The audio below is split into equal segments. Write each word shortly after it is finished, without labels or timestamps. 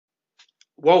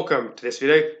Welcome to this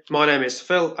video. My name is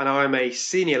Phil and I am a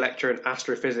senior lecturer in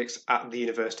astrophysics at the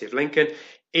University of Lincoln.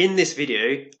 In this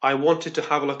video, I wanted to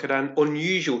have a look at an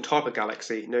unusual type of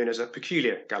galaxy known as a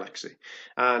peculiar galaxy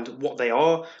and what they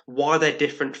are, why they're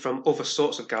different from other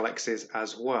sorts of galaxies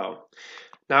as well.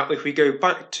 Now, if we go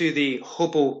back to the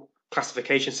Hubble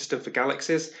classification system for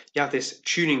galaxies, you have this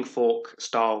tuning fork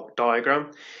style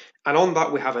diagram. And on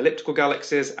that, we have elliptical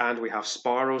galaxies and we have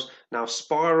spirals. Now,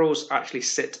 spirals actually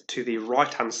sit to the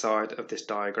right-hand side of this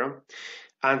diagram,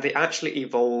 and they actually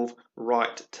evolve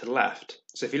right to left.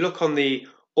 So if you look on the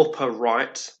upper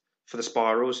right for the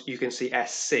spirals, you can see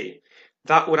SC.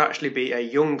 That would actually be a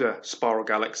younger spiral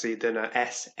galaxy than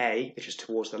a SA, which is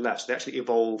towards the left. So they actually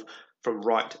evolve from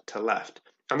right to left.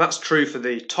 And that's true for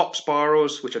the top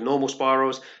spirals, which are normal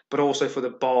spirals, but also for the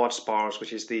barred spirals,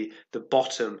 which is the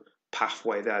bottom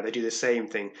pathway there. They do the same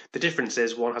thing. The difference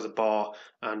is one has a bar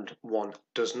and one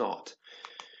does not.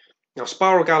 Now,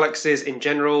 spiral galaxies in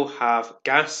general have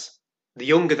gas. The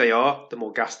younger they are, the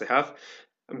more gas they have.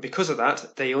 And because of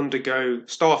that, they undergo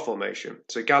star formation.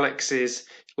 So galaxies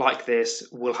like this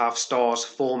will have stars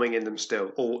forming in them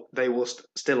still, or they will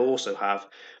still also have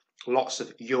lots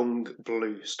of young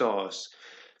blue stars.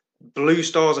 Blue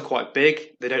stars are quite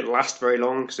big, they don't last very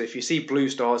long, so if you see blue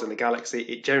stars in the galaxy,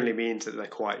 it generally means that they're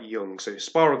quite young. So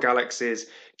spiral galaxies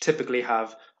typically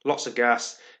have lots of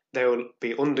gas, they will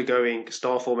be undergoing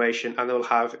star formation, and they'll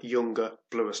have younger,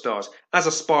 bluer stars. As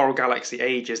a spiral galaxy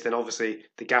ages, then obviously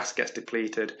the gas gets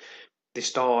depleted, the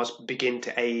stars begin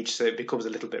to age, so it becomes a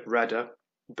little bit redder,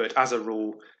 but as a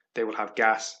rule, they will have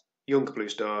gas, younger blue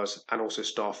stars, and also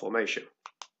star formation.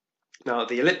 Now,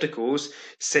 the ellipticals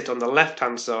sit on the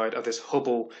left-hand side of this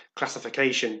Hubble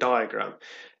classification diagram.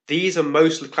 These are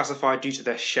mostly classified due to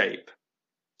their shape.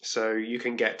 So you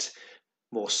can get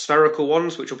more spherical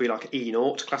ones, which will be like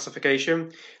E0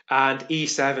 classification, and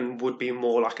E7 would be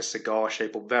more like a cigar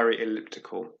shape or very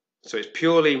elliptical. So it's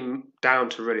purely down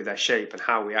to really their shape and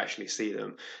how we actually see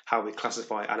them, how we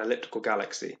classify an elliptical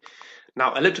galaxy.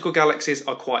 Now, elliptical galaxies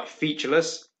are quite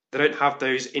featureless. They don't have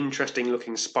those interesting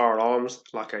looking spiral arms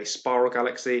like a spiral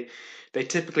galaxy. They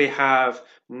typically have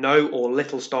no or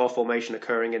little star formation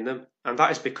occurring in them, and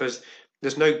that is because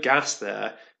there's no gas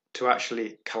there to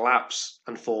actually collapse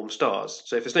and form stars.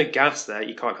 So if there's no gas there,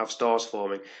 you can't have stars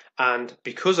forming. And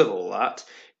because of all that,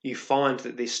 you find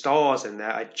that the stars in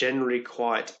there are generally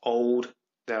quite old.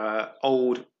 They're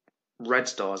old red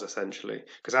stars essentially,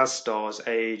 because as stars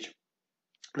age,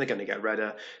 they're going to get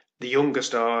redder. The younger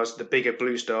stars, the bigger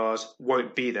blue stars,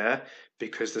 won't be there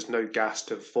because there's no gas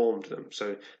to have formed them.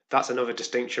 So that's another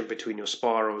distinction between your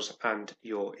spirals and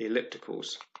your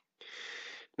ellipticals.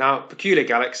 Now, peculiar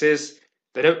galaxies,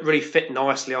 they don't really fit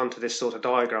nicely onto this sort of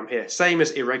diagram here. Same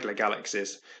as irregular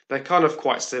galaxies. They're kind of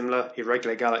quite similar,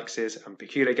 irregular galaxies and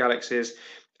peculiar galaxies,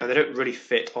 and they don't really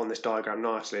fit on this diagram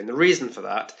nicely. And the reason for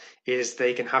that is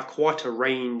they can have quite a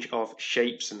range of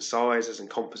shapes and sizes and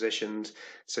compositions,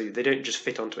 so they don't just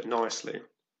fit onto it nicely.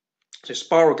 So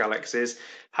spiral galaxies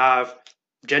have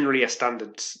generally a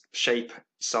standard shape,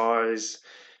 size.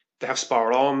 They have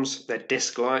spiral arms, they're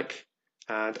disc-like,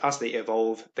 and as they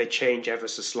evolve, they change ever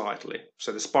so slightly.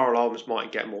 So the spiral arms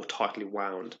might get more tightly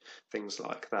wound, things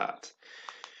like that.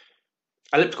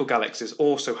 Elliptical galaxies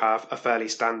also have a fairly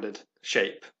standard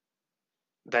shape.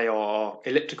 They are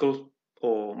elliptical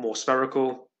or more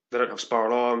spherical, they don't have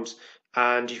spiral arms,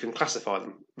 and you can classify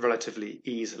them relatively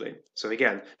easily. So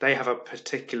again, they have a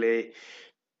particularly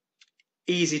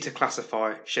easy to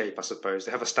classify shape, I suppose.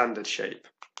 They have a standard shape.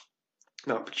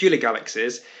 Now, peculiar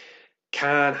galaxies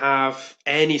can have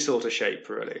any sort of shape,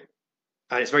 really.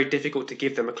 And it's very difficult to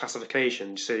give them a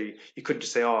classification. So you couldn't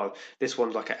just say, oh, this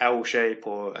one's like an L shape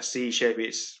or a C shape.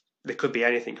 There could be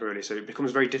anything, really. So it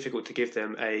becomes very difficult to give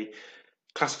them a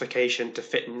classification to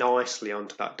fit nicely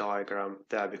onto that diagram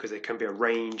there, because there can be a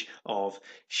range of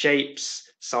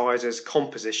shapes, sizes,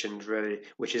 compositions, really,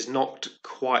 which is not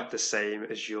quite the same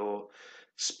as your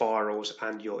spirals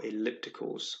and your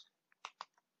ellipticals.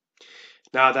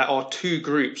 Now, there are two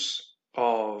groups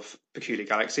of peculiar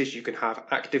galaxies. You can have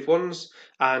active ones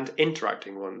and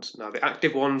interacting ones. Now, the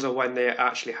active ones are when they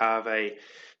actually have a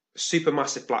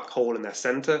supermassive black hole in their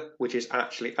center, which is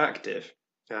actually active.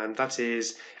 And that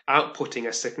is outputting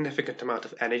a significant amount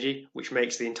of energy, which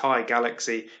makes the entire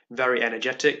galaxy very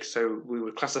energetic. So we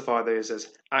would classify those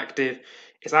as active.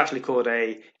 It's actually called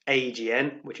a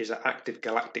AGN, which is an active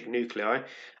galactic nuclei.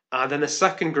 And then the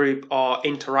second group are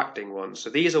interacting ones. So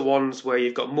these are ones where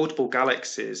you've got multiple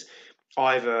galaxies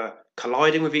either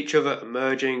colliding with each other,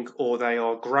 merging, or they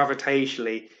are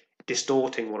gravitationally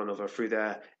distorting one another through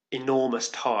their enormous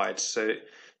tides. So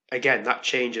again, that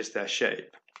changes their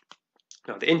shape.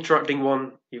 Now, the interacting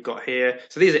one you've got here,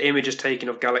 so these are images taken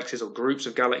of galaxies or groups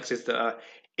of galaxies that are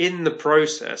in the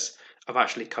process of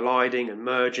actually colliding and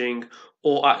merging,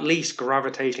 or at least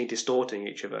gravitationally distorting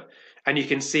each other. And you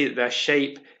can see that their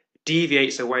shape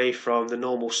deviates away from the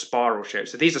normal spiral shape.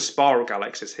 So these are spiral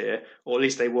galaxies here, or at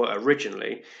least they were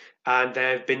originally, and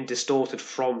they've been distorted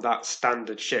from that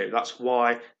standard shape. That's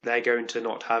why they're going to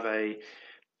not have a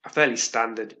fairly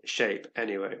standard shape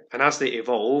anyway. And as they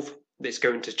evolve, it's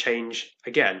going to change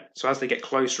again. So as they get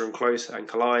closer and closer and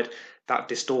collide, that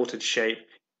distorted shape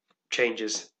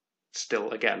changes still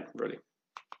again, really.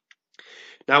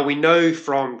 Now we know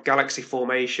from galaxy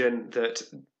formation that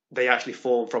they actually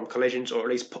form from collisions, or at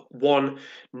least one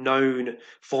known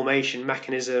formation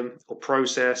mechanism or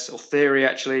process or theory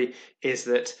actually is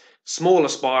that smaller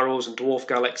spirals and dwarf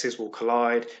galaxies will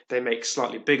collide. They make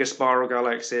slightly bigger spiral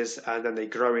galaxies, and then they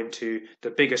grow into the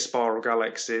bigger spiral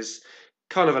galaxies,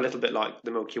 kind of a little bit like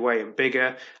the Milky Way and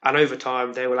bigger. And over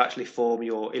time, they will actually form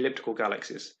your elliptical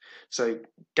galaxies. So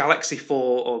galaxy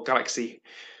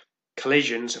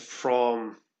collisions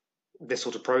from this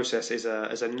sort of process is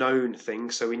a known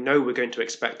thing, so we know we're going to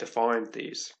expect to find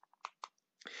these.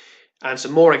 And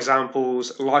some more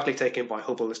examples, likely taken by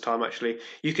Hubble this time actually.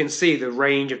 You can see the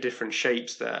range of different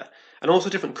shapes there, and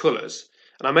also different colours.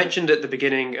 And I mentioned at the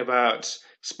beginning about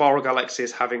spiral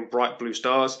galaxies having bright blue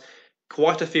stars.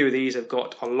 Quite a few of these have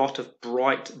got a lot of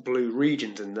bright blue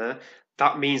regions in there.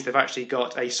 That means they've actually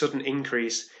got a sudden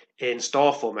increase in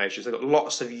star formations. They've got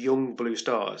lots of young blue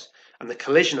stars. And the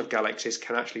collision of galaxies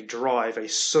can actually drive a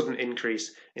sudden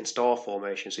increase in star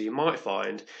formation. So you might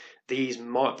find these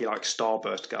might be like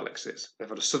starburst galaxies. They've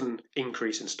got a sudden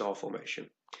increase in star formation.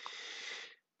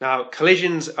 Now,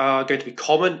 collisions are going to be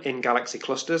common in galaxy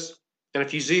clusters. And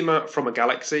if you zoom out from a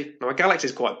galaxy, now a galaxy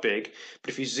is quite big,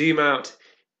 but if you zoom out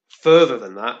further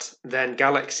than that, then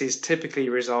galaxies typically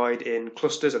reside in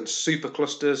clusters and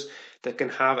superclusters that can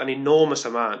have an enormous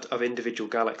amount of individual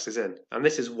galaxies in. And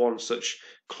this is one such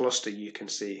cluster you can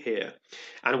see here.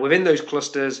 And within those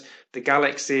clusters, the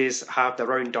galaxies have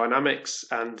their own dynamics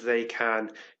and they can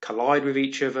collide with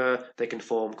each other. They can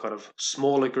form kind of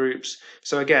smaller groups.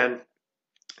 So again,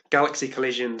 galaxy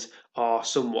collisions are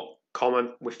somewhat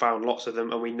common. We found lots of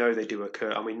them and we know they do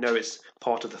occur, and we know it's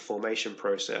part of the formation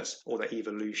process or the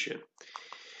evolution.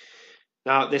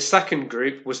 Now, this second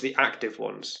group was the active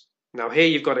ones. Now here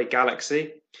you've got a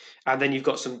galaxy, and then you've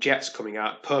got some jets coming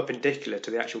out perpendicular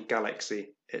to the actual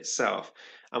galaxy itself.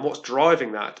 And what's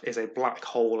driving that is a black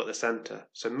hole at the center.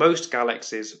 So most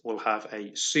galaxies will have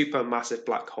a supermassive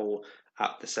black hole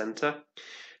at the center.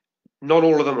 Not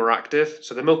all of them are active.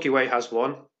 So the Milky Way has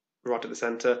one right at the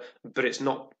center, but it's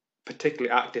not particularly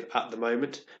active at the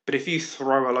moment. But if you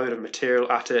throw a load of material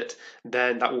at it,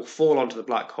 then that will fall onto the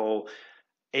black hole.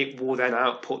 It will then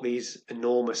output these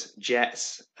enormous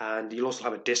jets, and you'll also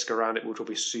have a disk around it which will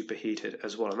be superheated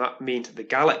as well. And that means that the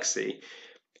galaxy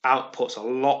outputs a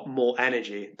lot more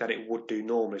energy than it would do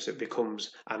normally, so it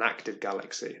becomes an active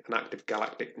galaxy, an active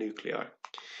galactic nuclei.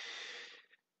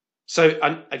 So,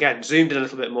 and again, zoomed in a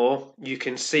little bit more, you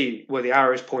can see where the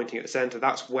arrow is pointing at the center.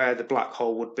 That's where the black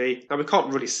hole would be. Now, we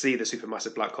can't really see the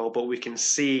supermassive black hole, but we can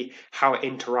see how it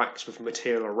interacts with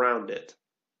material around it.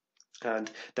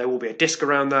 And there will be a disk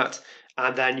around that,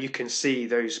 and then you can see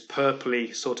those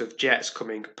purpley sort of jets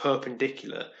coming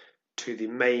perpendicular to the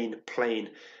main plane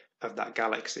of that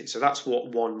galaxy. So that's what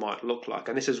one might look like.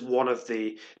 And this is one of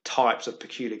the types of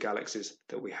peculiar galaxies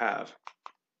that we have.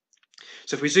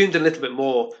 So if we zoomed in a little bit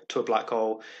more to a black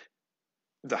hole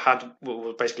that had, well,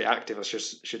 was basically active, I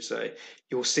should say,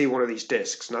 you'll see one of these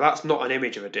disks. Now that's not an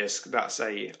image of a disk, that's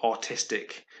a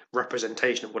artistic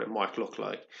representation of what it might look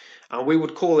like. And we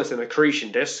would call this an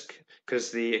accretion disk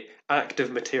because the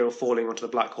active material falling onto the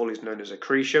black hole is known as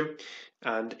accretion.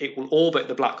 And it will orbit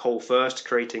the black hole first,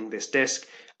 creating this disk.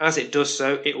 As it does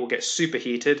so, it will get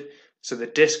superheated. So the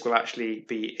disk will actually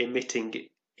be emitting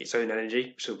its own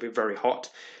energy, so it'll be very hot.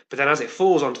 But then as it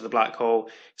falls onto the black hole,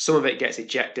 some of it gets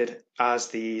ejected as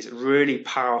these really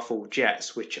powerful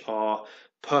jets, which are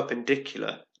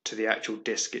perpendicular to the actual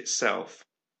disk itself.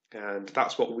 And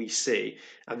that's what we see.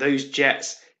 And those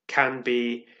jets can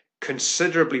be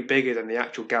considerably bigger than the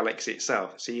actual galaxy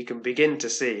itself. So you can begin to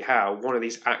see how one of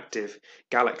these active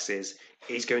galaxies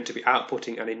is going to be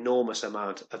outputting an enormous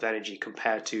amount of energy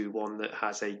compared to one that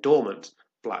has a dormant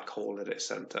black hole at its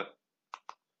center.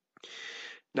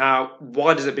 Now,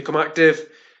 why does it become active?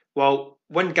 Well,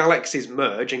 when galaxies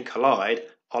merge and collide,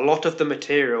 a lot of the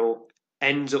material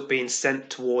ends up being sent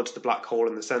towards the black hole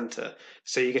in the center.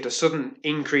 So you get a sudden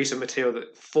increase of material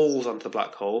that falls onto the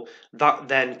black hole. That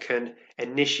then can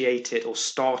initiate it or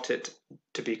start it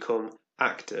to become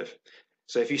active.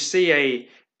 So if you see a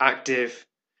active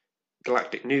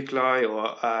galactic nuclei or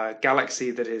a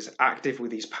galaxy that is active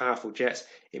with these powerful jets,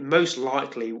 it most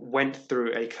likely went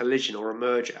through a collision or a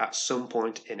merger at some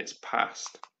point in its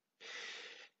past.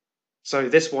 So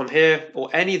this one here, or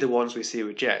any of the ones we see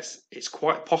with jets, it's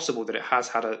quite possible that it has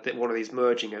had one of these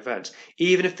merging events.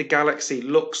 Even if the galaxy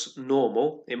looks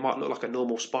normal, it might look like a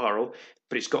normal spiral,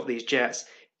 but it's got these jets,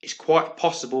 it's quite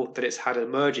possible that it's had a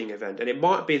merging event. And it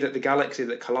might be that the galaxy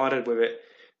that collided with it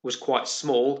was quite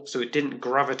small, so it didn't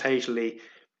gravitationally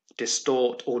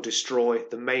distort or destroy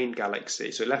the main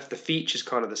galaxy. So it left the features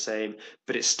kind of the same,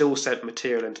 but it still sent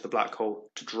material into the black hole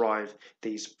to drive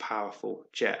these powerful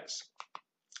jets.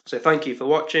 So thank you for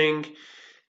watching.